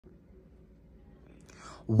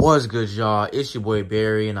What's good, y'all? It's your boy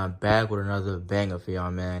Barry, and I'm back with another banger for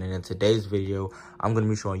y'all, man. And in today's video, I'm going to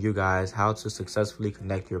be showing you guys how to successfully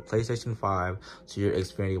connect your PlayStation 5 to your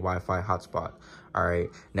XfinityWifi hotspot.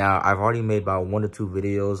 Alright, now I've already made about 1 to 2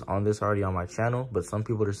 videos on this already on my channel, but some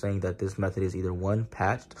people are saying that this method is either 1,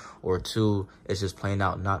 patched, or 2, it's just plain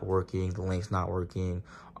out not working, the link's not working,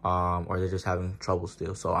 or they're just having trouble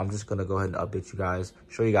still. So I'm just going to go ahead and update you guys,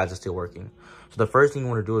 show you guys it's still working. So the first thing you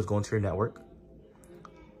want to do is go into your network.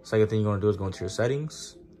 Second thing you're going to do is go into your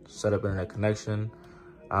settings, set up internet connection.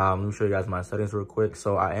 Let me show you guys my settings real quick.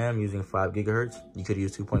 So I am using 5 gigahertz. You could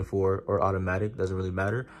use 2.4 or automatic, doesn't really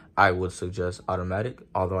matter. I would suggest automatic,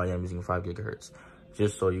 although I am using 5 gigahertz,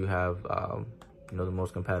 just so you have the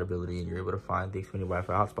most compatibility and you're able to find the XfinityWifi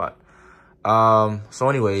hotspot. So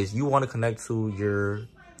anyways, you want to connect to your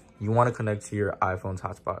iPhone's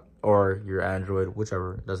hotspot or your Android,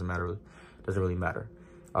 whichever, doesn't really matter.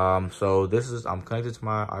 So I'm connected to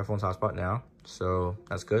my iPhone's hotspot now, so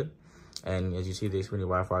that's good. And as you see, the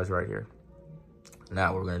XfinityWifi is right here.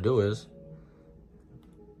 Now what we're gonna do is,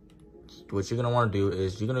 you're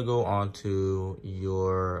gonna go onto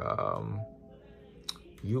your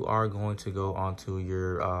you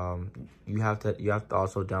have to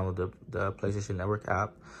also download the PlayStation Network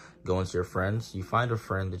app. Go into your friends. You find a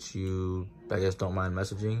friend that you, I guess, don't mind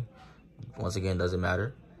messaging. Once again, doesn't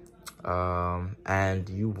matter. And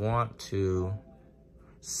you want to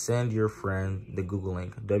send your friend the Google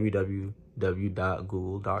link,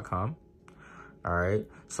 www.google.com. All right.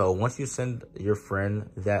 So once you send your friend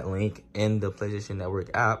that link in the PlayStation Network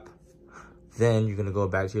app, then you're going to go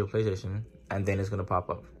back to your PlayStation and then it's going to pop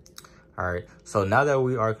up. All right. So now that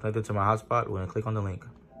we are connected to my hotspot, we're going to click on the link.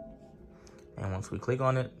 And once we click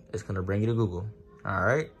on it, it's going to bring you to Google. All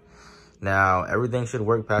right. Now, everything should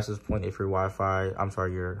work past this point if your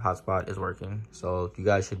your hotspot is working. So you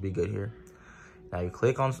guys should be good here. Now you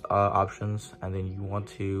click on options, and then you want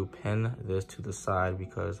to pin this to the side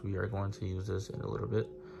because we are going to use this in a little bit.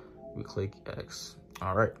 We click X.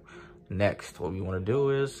 All right. Next, what we want to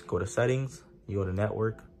do is go to settings. You go to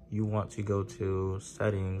network. You want to go to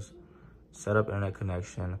settings, set up internet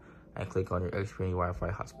connection, and click on your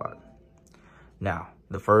XfinityWifi hotspot. Now,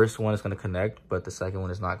 the first one is going to connect, but the second one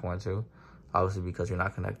is not going to, obviously because you're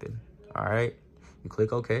not connected. All right, you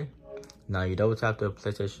click OK. Now you double tap the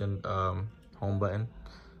PlayStation home button,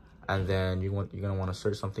 and then you're gonna want to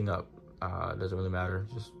search something up. It doesn't really matter,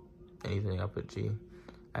 just anything up at G,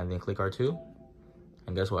 and then click R2,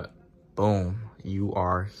 and guess what? Boom, you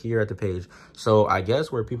are here at the page. So I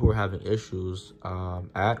guess where people were having issues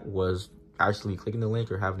at was actually clicking the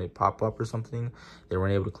link or having it pop up or something. They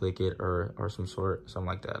weren't able to click it or something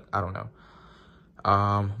like that. I don't know.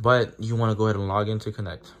 But you want to go ahead and log in to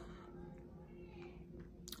connect.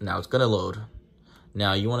 Now it's gonna load.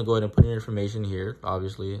 Now you want to go ahead and put your information here,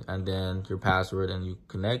 obviously, and then your password, and you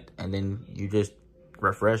connect, and then you just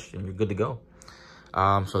refresh and you're good to go.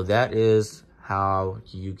 So that is how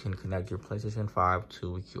you can connect your PlayStation 5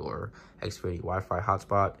 to your XfinityWifi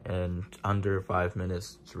hotspot in under 5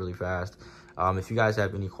 minutes. It's really fast. If you guys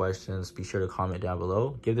have any questions, be sure to comment down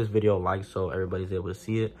below. Give this video a like so everybody's able to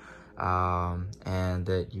see it, and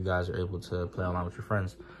that you guys are able to play online with your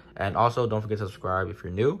friends. And also, don't forget to subscribe if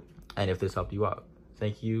you're new and if this helped you out.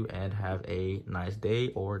 Thank you, and have a nice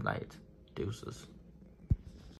day or night. Deuces.